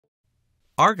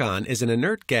Argon is an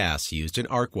inert gas used in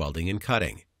arc welding and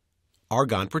cutting.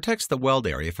 Argon protects the weld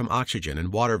area from oxygen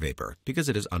and water vapor because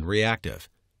it is unreactive.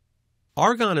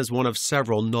 Argon is one of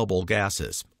several noble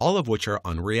gases, all of which are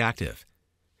unreactive.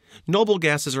 Noble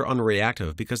gases are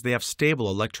unreactive because they have stable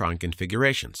electron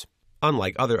configurations,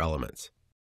 unlike other elements.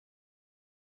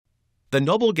 The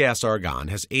noble gas argon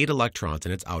has 8 electrons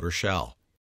in its outer shell.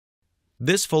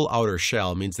 This full outer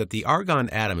shell means that the argon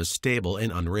atom is stable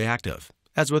and unreactive,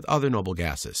 as with other noble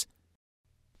gases.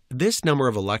 This number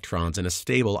of electrons in a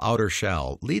stable outer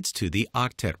shell leads to the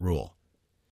Octet Rule.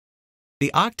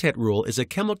 The Octet Rule is a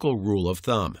chemical rule of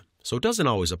thumb, so it doesn't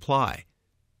always apply.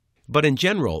 But in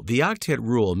general, the Octet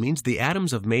Rule means the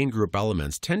atoms of main group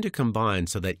elements tend to combine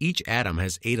so that each atom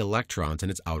has 8 electrons in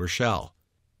its outer shell.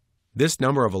 This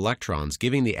number of electrons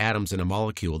giving the atoms in a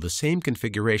molecule the same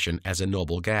configuration as a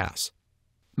noble gas.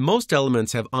 Most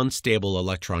elements have unstable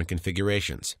electron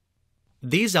configurations.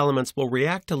 These elements will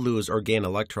react to lose or gain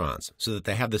electrons so that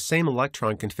they have the same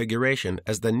electron configuration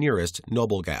as the nearest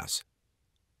noble gas.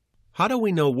 How do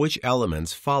we know which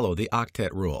elements follow the Octet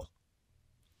Rule?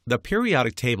 The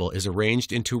periodic table is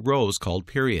arranged into rows called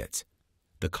periods.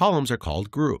 The columns are called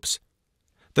groups.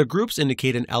 The groups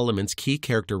indicate an element's key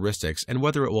characteristics and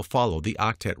whether it will follow the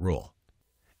Octet Rule.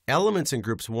 Elements in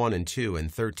groups 1 and 2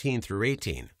 and 13 through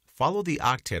 18 follow the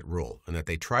Octet Rule in that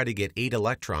they try to get 8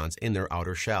 electrons in their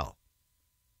outer shell.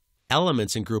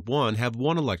 Elements in group 1 have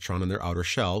 1 electron in their outer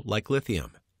shell, like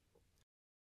lithium.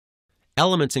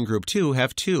 Elements in group 2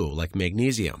 have 2, like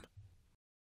magnesium.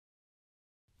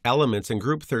 Elements in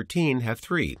group 13 have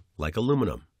 3, like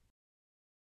aluminum.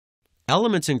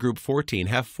 Elements in group 14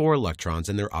 have 4 electrons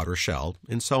in their outer shell,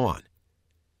 and so on.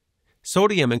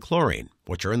 Sodium and chlorine,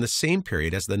 which are in the same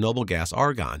period as the noble gas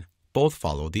argon, both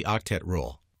follow the Octet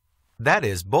Rule. That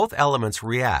is, both elements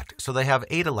react so they have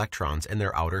 8 electrons in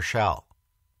their outer shell.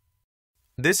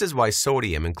 This is why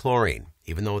sodium and chlorine,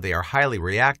 even though they are highly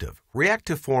reactive, react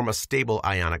to form a stable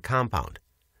ionic compound.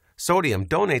 Sodium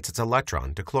donates its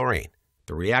electron to chlorine.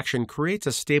 The reaction creates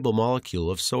a stable molecule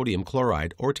of sodium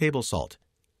chloride or table salt.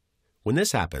 When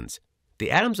this happens, the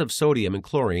atoms of sodium and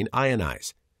chlorine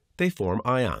ionize. They form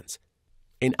ions.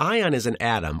 An ion is an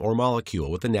atom or molecule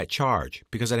with a net charge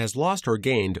because it has lost or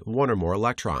gained 1 or more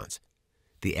electrons.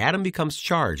 The atom becomes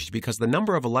charged because the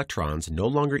number of electrons no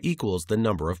longer equals the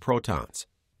number of protons.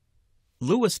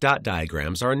 Lewis dot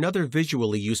diagrams are another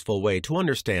visually useful way to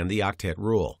understand the Octet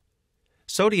Rule.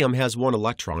 Sodium has 1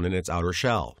 electron in its outer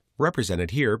shell, represented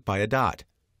here by a dot.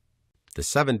 The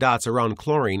 7 dots around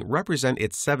chlorine represent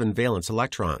its 7 valence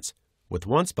electrons, with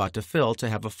 1 spot to fill to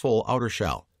have a full outer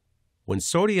shell. When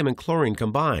sodium and chlorine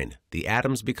combine, the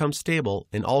atoms become stable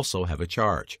and also have a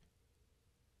charge.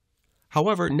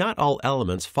 However, not all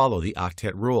elements follow the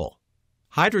Octet Rule.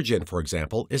 Hydrogen, for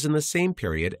example, is in the same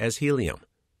period as helium.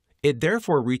 It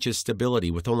therefore reaches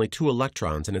stability with only 2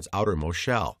 electrons in its outermost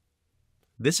shell.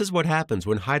 This is what happens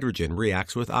when hydrogen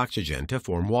reacts with oxygen to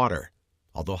form water.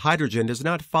 Although hydrogen does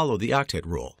not follow the Octet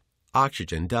Rule,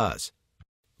 oxygen does.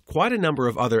 Quite a number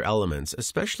of other elements,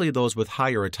 especially those with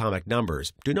higher atomic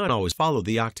numbers, do not always follow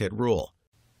the Octet Rule.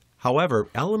 However,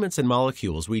 elements and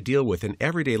molecules we deal with in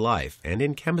everyday life and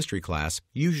in chemistry class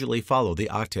usually follow the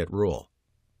Octet Rule.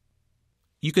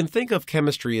 You can think of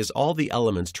chemistry as all the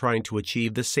elements trying to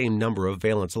achieve the same number of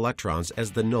valence electrons as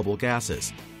the noble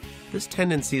gases. This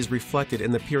tendency is reflected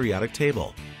in the periodic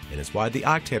table, and is why the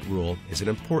Octet Rule is an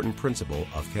important principle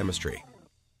of chemistry.